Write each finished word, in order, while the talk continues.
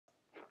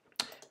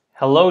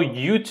Hello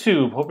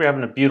YouTube, hope you're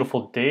having a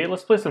beautiful day.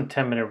 Let's play some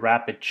 10-minute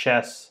rapid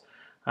chess.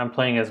 I'm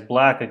playing as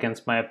black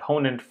against my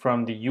opponent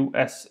from the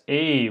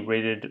USA,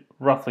 rated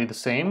roughly the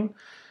same.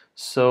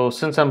 So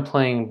since I'm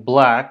playing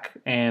black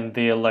and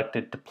they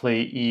elected to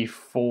play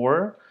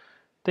e4, I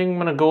think I'm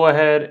going to go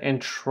ahead and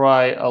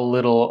try a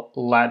little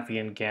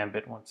Latvian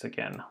Gambit once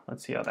again.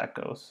 Let's see how that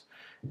goes.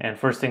 And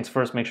first things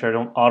first, make sure I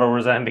don't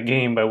auto-resign the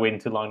game by waiting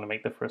too long to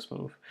make the first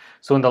move.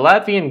 So in the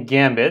Latvian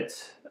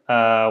Gambit,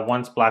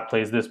 once black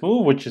plays this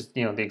move, which is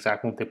the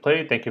exact move they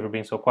played, thank you for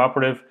being so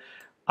cooperative,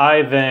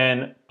 I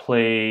then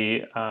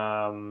play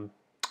f4,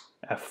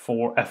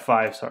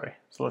 f5, sorry.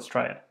 So let's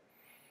try it.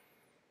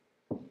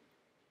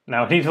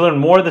 Now I need to learn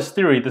more of this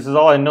theory. This is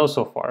all I know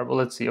so far, but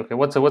let's see. Okay,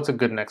 what's a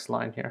good next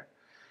line here?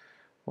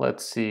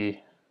 Let's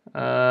see.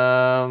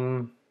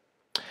 White's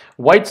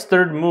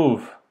third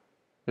move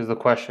is the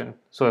question.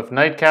 So if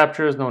knight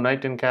captures, no,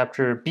 knight didn't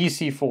capture,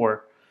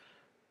 bc4.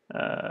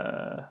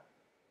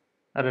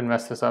 I didn't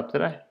mess this up,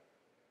 did I?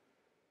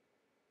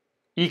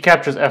 E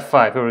captures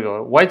f5. Here we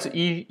go. White's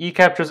E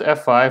captures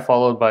f5,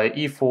 followed by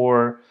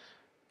e4.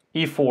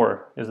 E4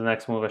 is the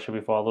next move I should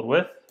be followed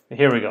with.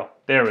 Here we go.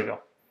 There we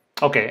go.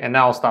 Okay, and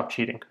now I'll stop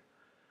cheating.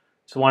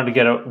 Just wanted to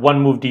get one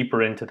move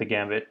deeper into the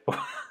gambit.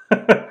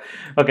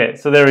 Okay,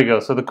 so there we go.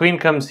 So the queen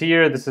comes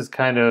here. This is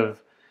kind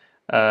of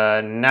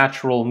a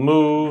natural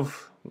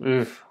move.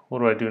 Oof, what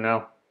do I do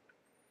now?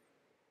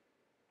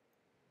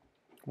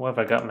 What have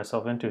I got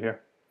myself into here?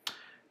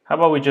 How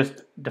about we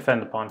just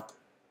defend the pawn?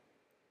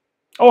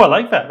 Oh, I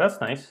like that.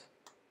 That's nice.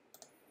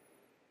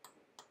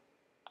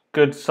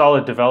 Good,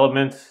 solid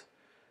development.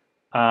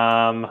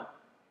 What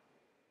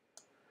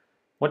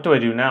do I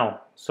do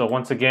now? So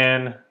once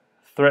again,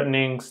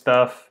 threatening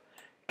stuff.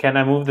 Can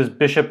I move this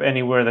bishop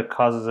anywhere that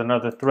causes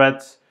another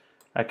threat?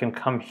 I can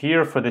come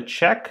here for the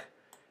check,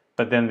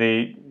 but then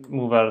they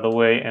move out of the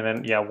way, and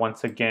then, yeah,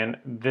 once again,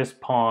 this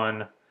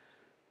pawn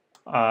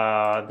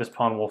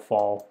will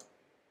fall.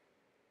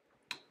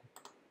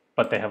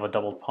 But they have a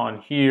double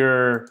pawn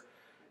here.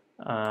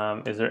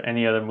 Is there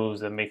any other moves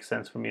that make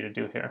sense for me to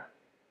do here?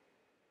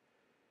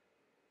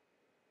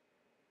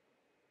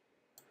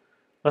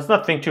 Let's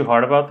not think too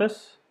hard about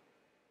this.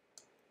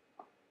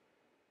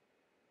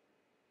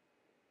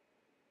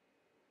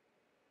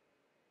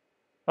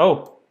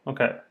 Oh,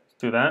 okay, let's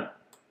do that.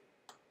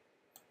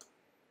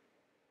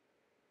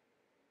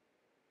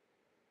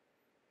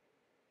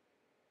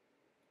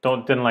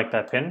 Didn't like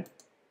that pin.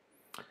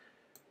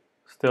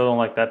 Still don't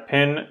like that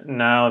pin.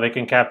 Now they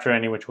can capture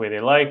any which way they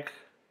like.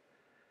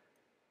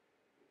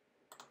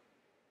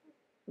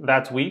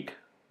 That's weak.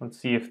 Let's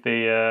see if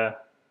they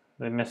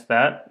missed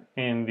that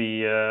in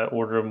the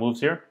order of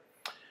moves here.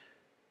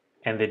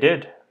 And they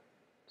did.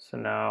 So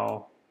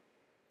now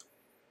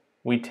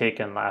we take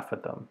and laugh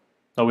at them.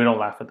 No, we don't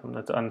laugh at them.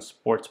 That's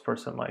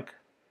unsportsperson-like.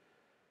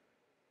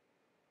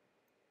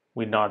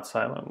 We nod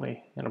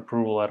silently in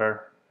approval at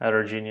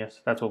our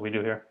genius. That's what we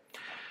do here.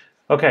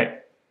 Okay.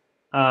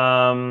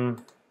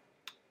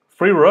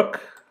 Free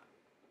rook.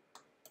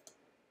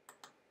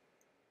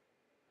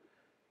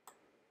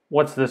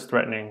 What's this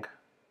threatening?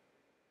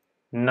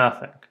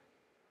 Nothing.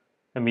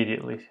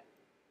 Immediately.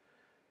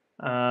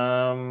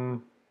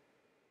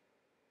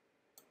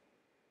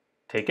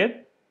 Take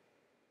it.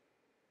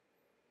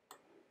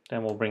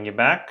 Then we'll bring you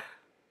back.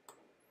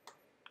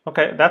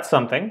 Okay, that's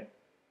something.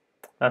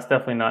 That's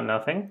definitely not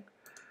nothing.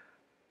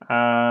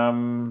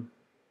 Oh,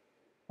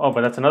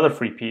 but that's another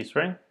free piece,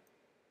 right?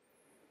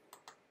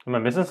 Am I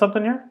missing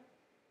something here?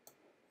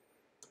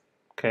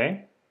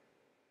 Okay.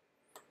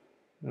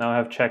 Now I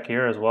have check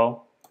here as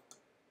well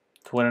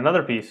to win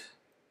another piece.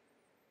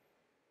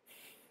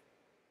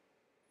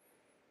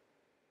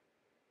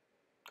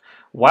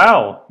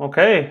 Wow,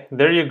 okay,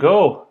 there you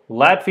go.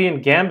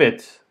 Latvian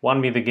Gambit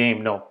won me the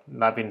game. No,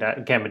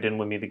 Latvian Gambit didn't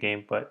win me the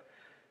game, but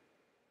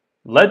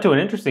led to an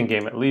interesting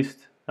game at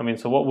least. I mean,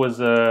 so what was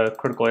a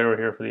critical error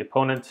here for the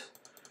opponent?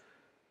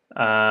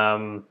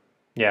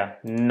 Yeah,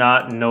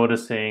 not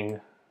noticing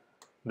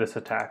this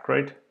attack,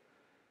 right?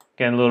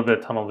 Again, a little bit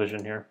of tunnel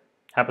vision here.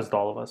 Happens to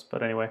all of us,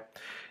 but anyway.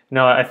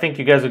 No, I think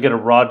you guys would get a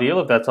raw deal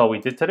if that's all we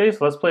did today,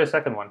 so let's play a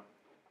second one.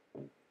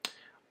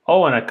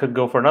 Oh, and I could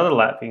go for another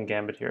Latvian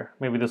Gambit here.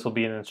 Maybe this will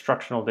be an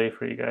instructional day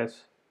for you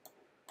guys.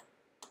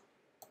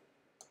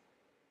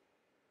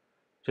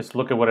 Just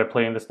look at what I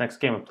play in this next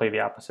game and play the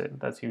opposite.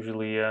 That's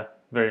usually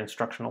very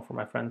instructional for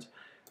my friends.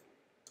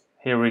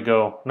 Here we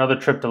go. Another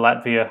trip to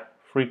Latvia.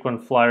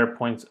 Frequent flyer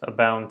points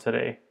abound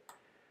today.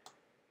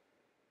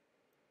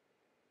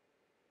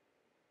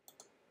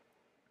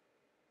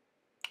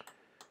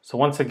 So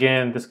once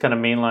again, this kind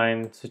of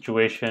mainline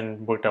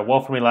situation worked out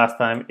well for me last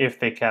time. If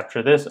they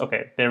capture this,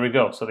 okay, there we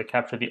go. So they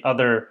capture the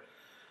other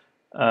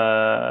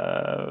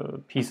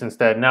piece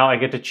instead. Now I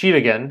get to cheat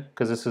again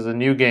because this is a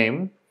new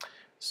game.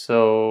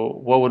 So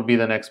what would be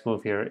the next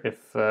move here?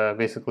 If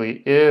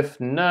basically if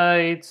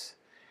knight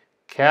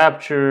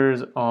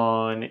captures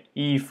on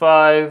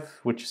e5,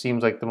 which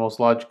seems like the most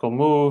logical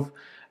move.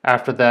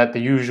 After that, the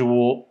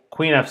usual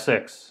queen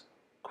f6.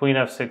 Queen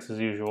f6 as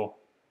usual.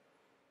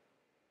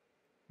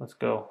 Let's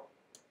go.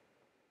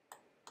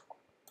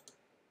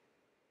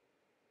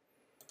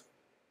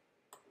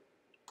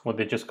 Would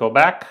they just go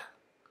back?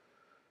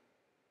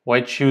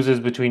 White chooses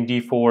between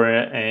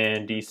d4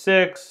 and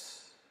d6.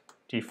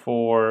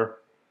 d4,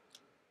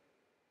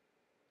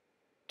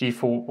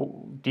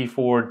 d4,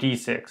 d4,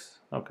 d6.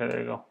 Okay, there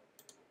you go.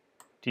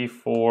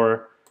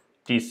 d4,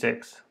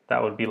 d6.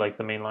 That would be like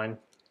the main line.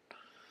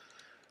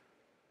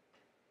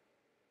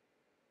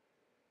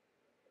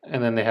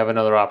 And then they have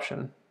another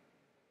option.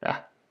 Yeah,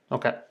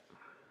 okay.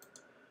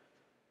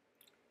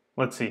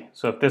 Let's see.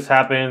 So if this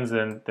happens,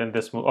 then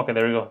this move. Okay,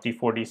 there we go.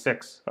 d4,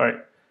 d6. All right.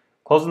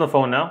 Closing the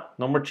phone now.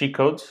 No more cheat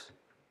codes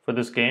for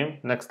this game.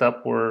 Next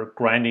up, we're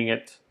grinding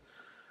it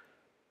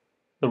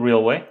the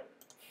real way.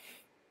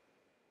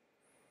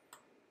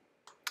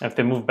 If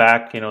they move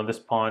back, this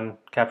pawn,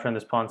 capturing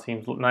this pawn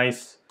seems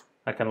nice.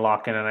 I can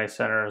lock in a nice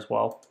center as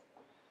well.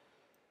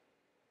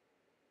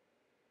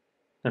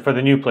 And for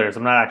the new players,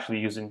 I'm not actually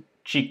using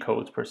cheat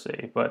codes per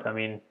se, but I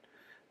mean,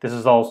 this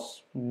is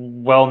all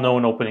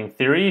well-known opening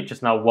theory,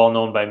 just not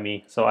well-known by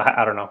me. So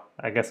I don't know.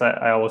 I guess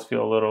I always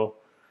feel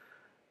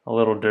a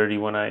little dirty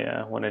when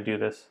I do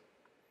this.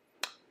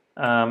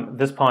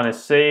 This pawn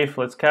is safe.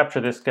 Let's capture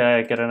this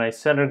guy, get a nice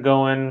center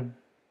going.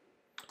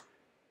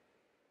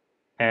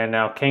 And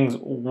now king's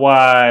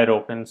wide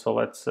open, so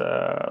let's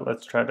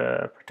try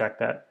to protect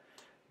that.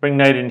 Bring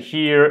knight in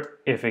here.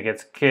 If it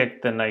gets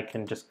kicked, then knight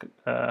can just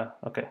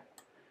okay.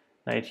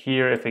 Knight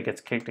here. If it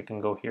gets kicked, it can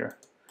go here.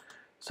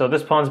 So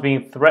this pawn's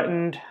being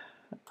threatened.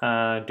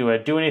 Do I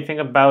do anything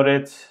about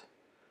it?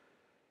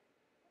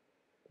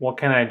 What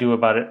can I do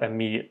about it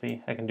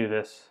immediately? I can do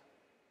this.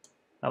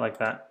 I like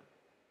that.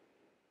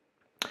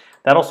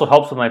 That also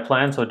helps with my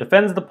plan. So it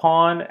defends the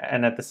pawn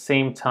and at the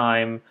same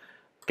time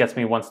gets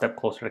me one step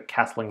closer to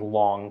castling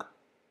long.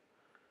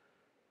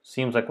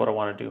 Seems like what I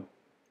want to do.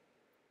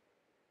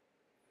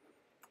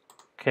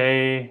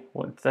 Okay,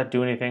 what, does that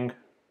do anything?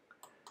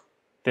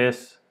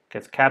 This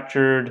gets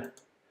captured.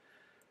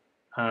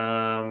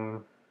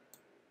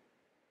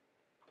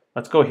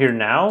 Let's go here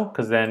now,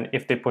 because then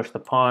if they push the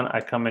pawn, I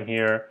come in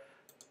here,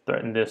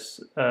 threaten this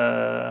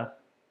rather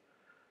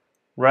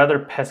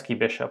pesky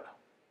bishop.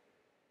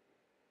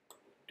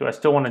 Do I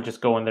still want to just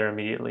go in there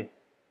immediately?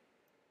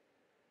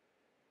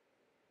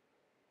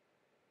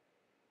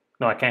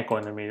 No, I can't go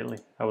in there immediately.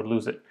 I would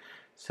lose it.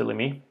 Silly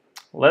me.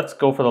 Let's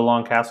go for the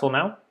long castle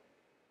now.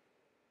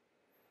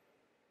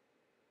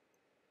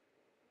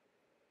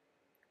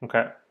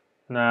 Okay.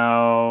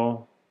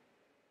 Now,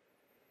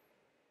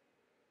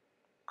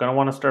 gonna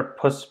want to start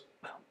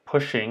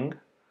pushing.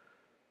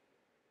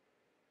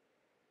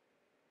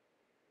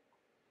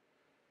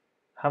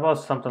 How about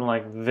something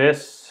like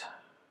this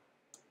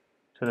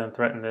to then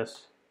threaten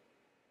this?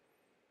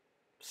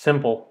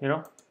 Simple,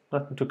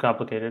 nothing too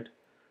complicated.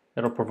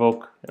 It'll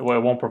provoke, well,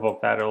 it won't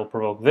provoke that. It'll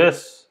provoke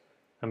this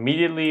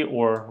immediately,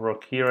 or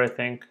rook here, I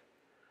think,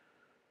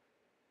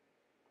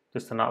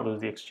 just to not lose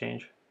the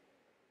exchange.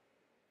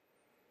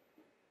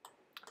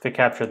 If they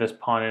capture this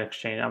pawn in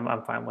exchange,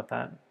 I'm fine with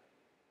that.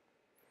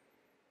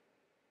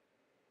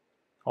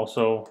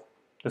 Also,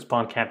 this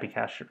pawn can't be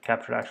captured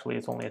actually.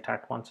 It's only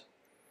attacked once.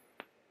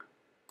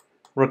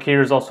 Rook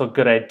here is also a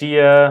good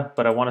idea,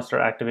 but I want to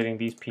start activating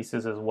these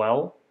pieces as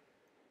well.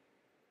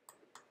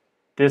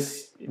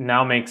 This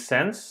now makes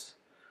sense.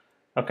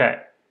 Okay,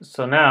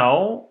 so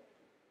now,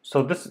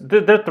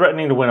 they're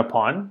threatening to win a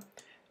pawn.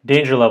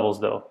 Danger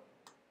levels though.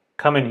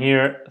 Come in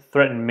here,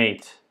 threaten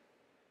mate.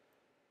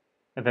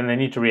 And then they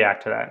need to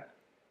react to that.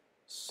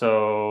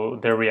 So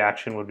their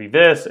reaction would be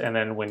this, and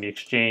then win the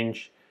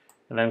exchange,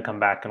 and then come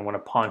back and win a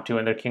pawn too,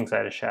 and their king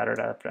side is shattered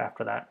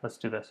after that. Let's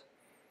do this.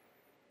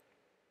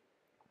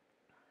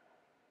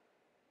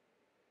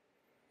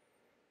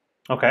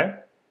 Okay,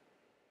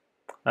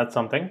 that's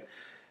something.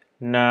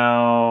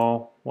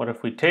 Now, what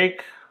if we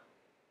take?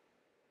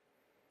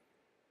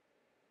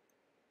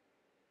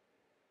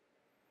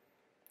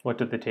 What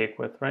did they take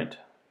with, right?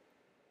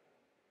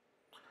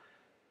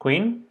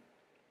 Queen,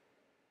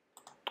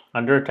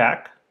 under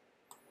attack.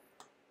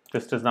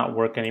 This does not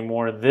work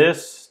anymore.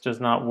 This does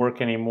not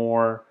work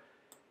anymore.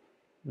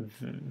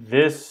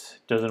 This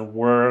doesn't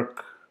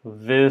work.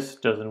 This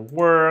doesn't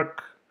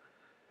work.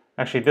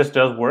 Actually, this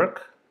does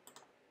work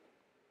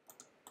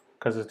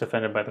because it's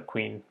defended by the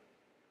queen.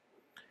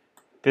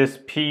 This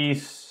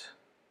piece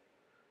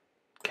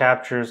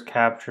captures,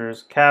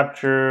 captures,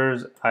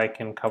 captures. I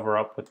can cover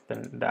up with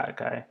that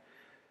guy.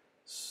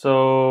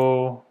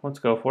 So let's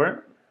go for it.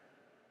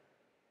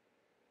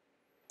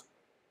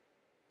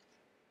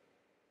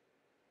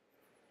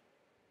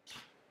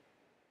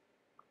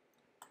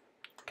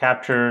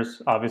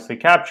 Captures, obviously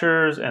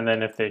captures, and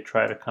then if they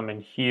try to come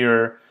in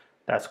here,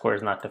 that square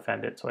is not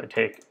defended, so I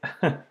take.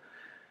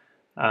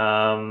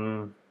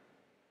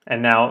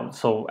 And now,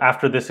 so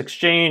after this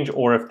exchange,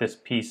 or if this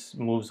piece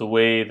moves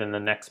away, then the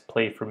next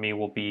play for me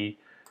will be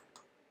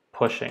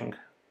pushing.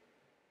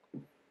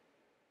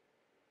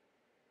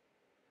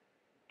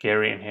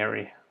 Gary and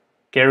Harry.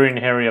 Gary and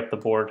Harry up the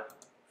board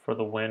for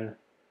the win.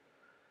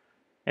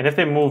 And if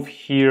they move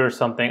here or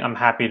something, I'm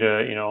happy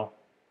to,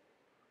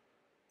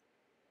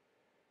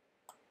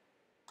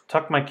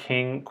 tuck my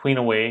queen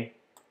away.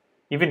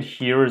 Even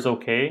here is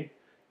okay.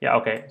 Yeah,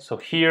 okay. So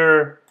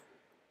here,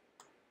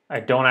 I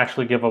don't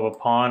actually give up a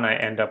pawn. I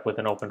end up with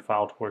an open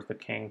file towards the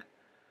king.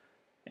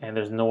 And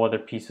there's no other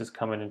pieces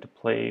coming into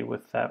play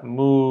with that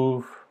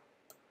move.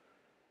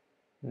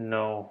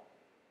 No.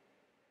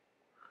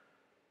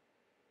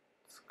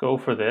 Let's go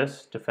for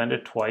this. Defend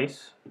it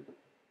twice.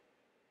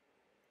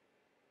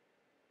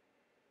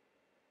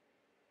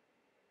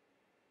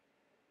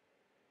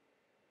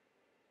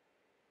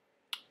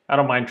 I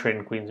don't mind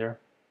trading queens here.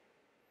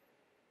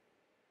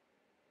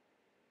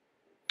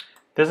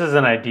 This is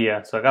an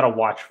idea, so I gotta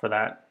watch for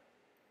that.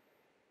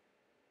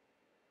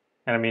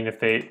 And I mean, if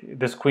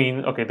this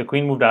queen, okay, the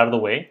queen moved out of the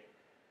way.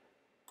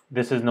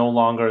 This is no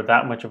longer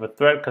that much of a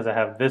threat because I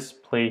have this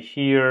play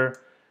here.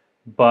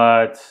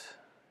 But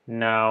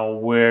now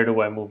where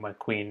do I move my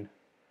queen?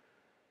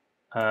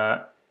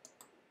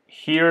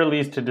 Here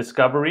leads to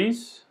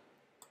discoveries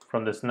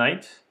from this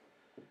knight.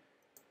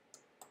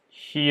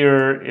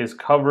 Here is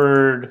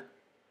covered.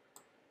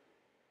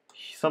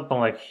 Something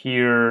like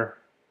here.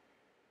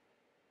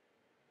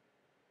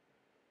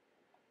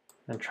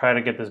 And try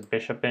to get this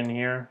bishop in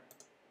here.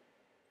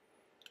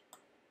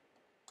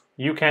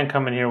 You can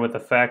come in here with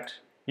effect.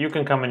 You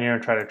can come in here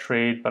and try to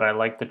trade, but I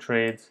like the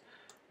trades.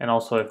 And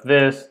also if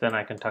this, then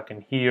I can tuck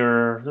in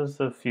here. There's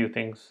a few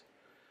things.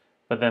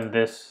 But then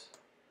this,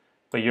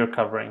 but you're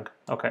covering.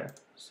 Okay,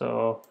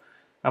 so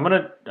I'm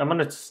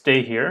gonna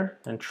stay here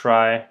and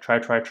try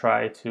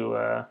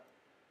to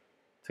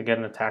get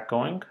an attack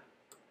going.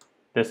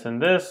 This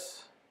and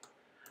this.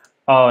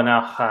 Oh,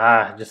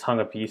 now just hung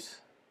a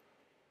piece.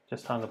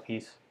 Just hung a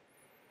piece.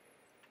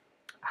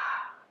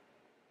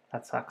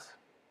 That sucks.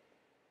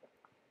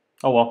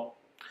 Oh well.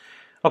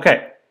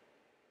 Okay.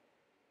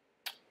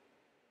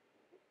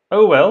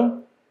 Oh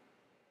well.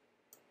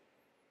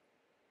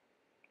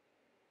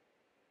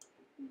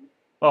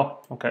 Oh,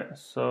 okay.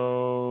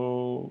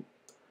 So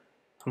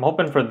I'm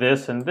hoping for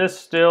this and this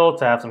still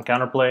to have some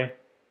counterplay.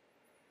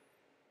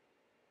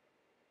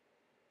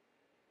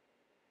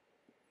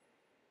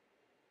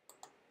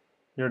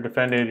 You're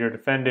defended, you're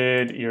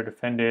defended, you're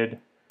defended.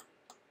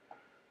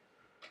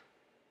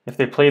 If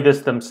they play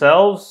this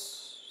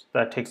themselves,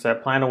 that takes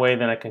that plan away,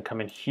 then I can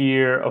come in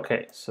here.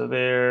 Okay, so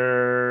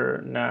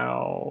they're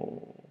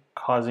now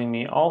causing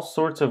me all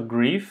sorts of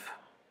grief.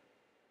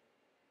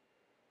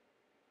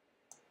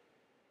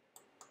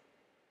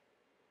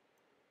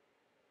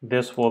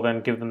 This will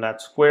then give them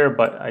that square,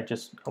 but I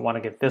want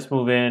to get this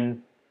move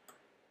in,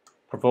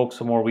 provoke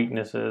some more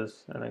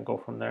weaknesses, and then go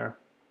from there.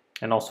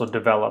 And also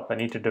develop. I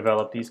need to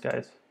develop these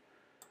guys.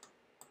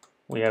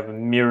 We have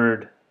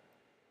mirrored,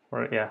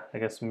 or yeah, I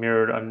guess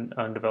mirrored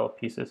undeveloped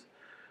pieces.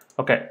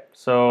 Okay,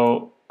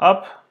 so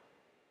up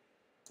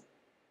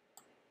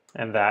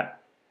and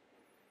that.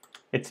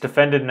 It's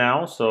defended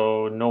now,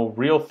 so no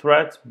real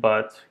threat,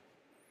 but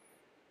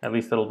at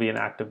least it'll be an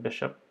active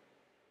bishop.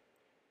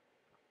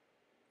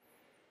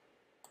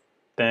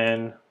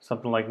 Then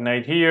something like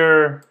knight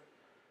here.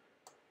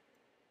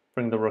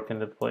 Bring the rook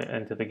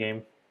into the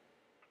game.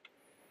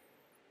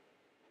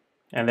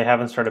 And they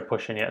haven't started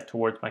pushing yet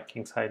towards my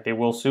king side. They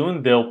will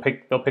soon. They'll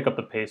pick up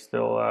the pace.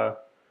 They'll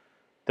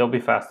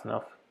be fast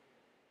enough.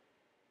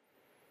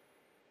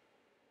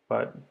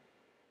 But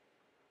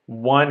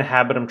one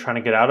habit I'm trying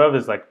to get out of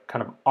is like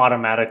kind of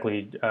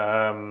automatically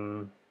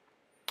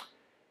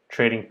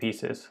trading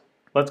pieces.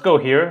 Let's go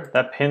here.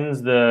 That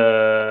pins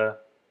the.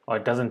 Oh,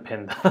 it doesn't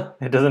pin.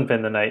 It doesn't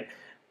pin the knight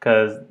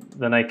because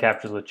the knight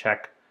captures with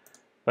check.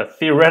 But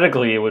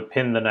theoretically, it would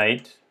pin the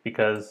knight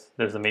because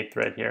there's a mate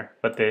thread here.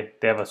 But they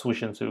have a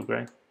swoosh and soog,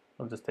 right?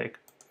 I'll just take.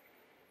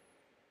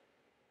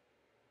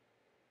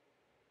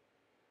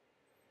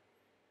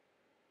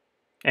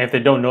 And if they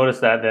don't notice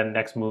that, then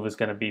next move is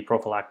going to be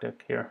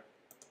prophylactic here.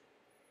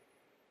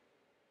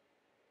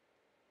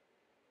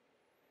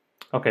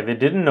 Okay, they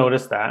didn't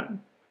notice that.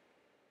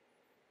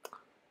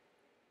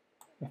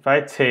 If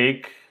I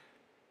take,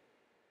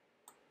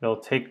 they'll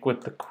take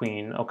with the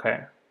queen.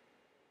 Okay.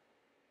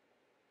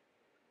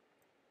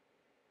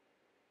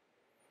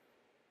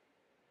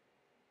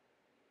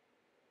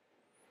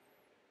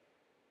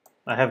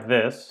 I have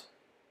this.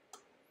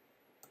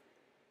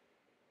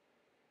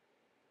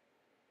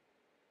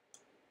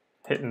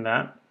 Hitting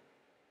that.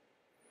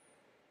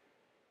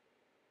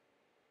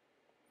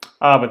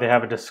 Ah, but they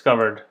have it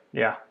discovered.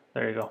 Yeah,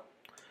 there you go.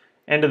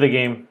 End of the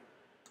game.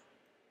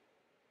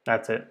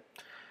 That's it.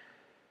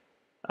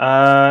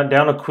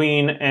 Down a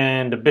queen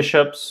and a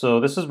bishop, so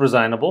this is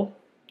resignable.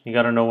 You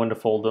got to know when to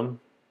fold them,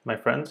 my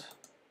friends.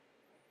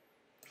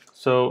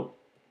 So,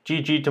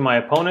 GG to my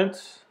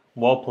opponent.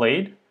 Well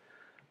played.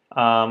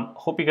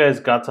 Hope you guys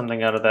got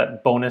something out of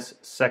that bonus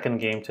second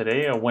game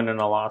today. A win and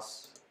a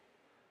loss.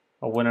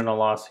 A win and a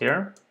loss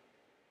here.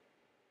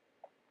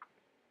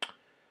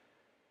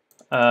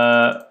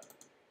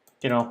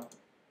 You know,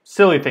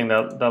 silly thing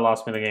that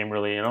lost me the game,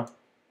 really, you know.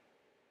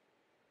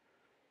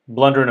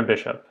 Blunder and a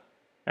bishop.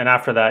 And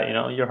after that, you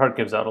know, your heart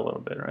gives out a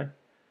little bit, right?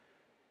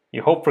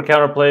 You hope for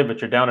counterplay, but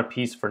you're down a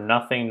piece for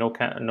nothing, no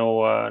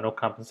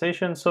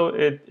compensation. So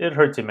it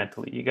hurts you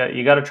mentally. You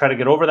got to try to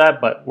get over that,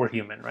 but we're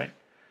human, right?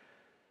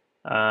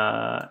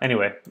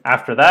 Anyway,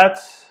 after that,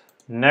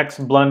 next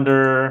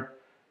blunder.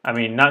 I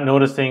mean, not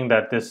noticing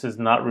that this is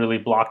not really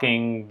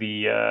blocking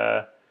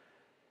the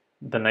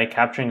knight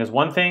capturing is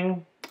one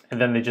thing,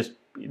 and then they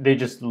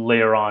just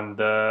layer on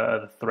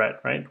the threat,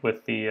 right,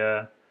 with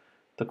the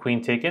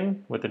queen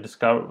taken, with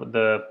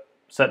the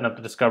setting up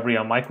the discovery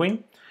on my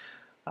queen.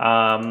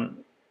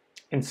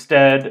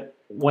 Instead,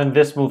 when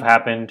this move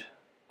happened,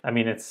 I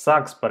mean, it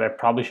sucks, but I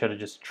probably should have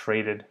just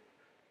traded.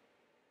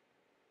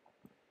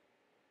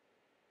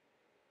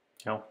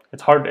 You know,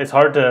 it's hard. It's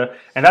hard to,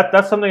 and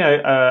that's something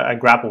I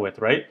grapple with,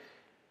 right?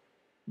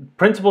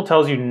 Principle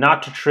tells you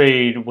not to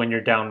trade when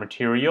you're down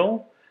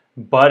material,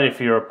 but if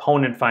your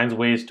opponent finds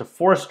ways to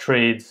force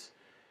trades,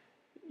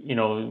 you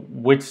know,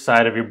 which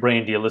side of your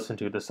brain do you listen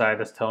to? The side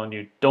that's telling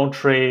you don't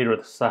trade, or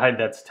the side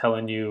that's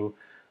telling you,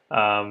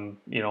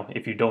 you know,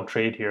 if you don't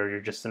trade here, you're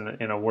just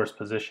in a worse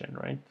position,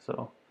 right?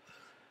 So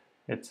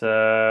it's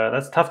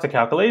that's tough to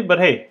calculate, but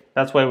hey,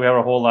 that's why we have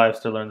our whole lives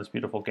to learn this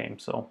beautiful game.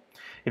 So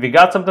if you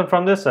got something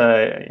from this,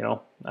 you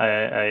know,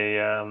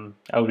 I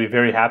would be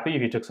very happy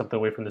if you took something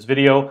away from this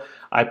video.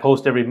 I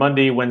post every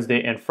Monday,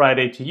 Wednesday, and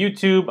Friday to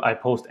YouTube. I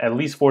post at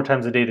least 4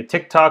 times a day to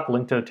TikTok.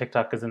 Link to the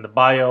TikTok is in the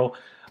bio.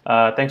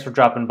 Thanks for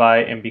dropping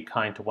by, and be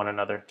kind to one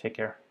another. Take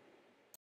care.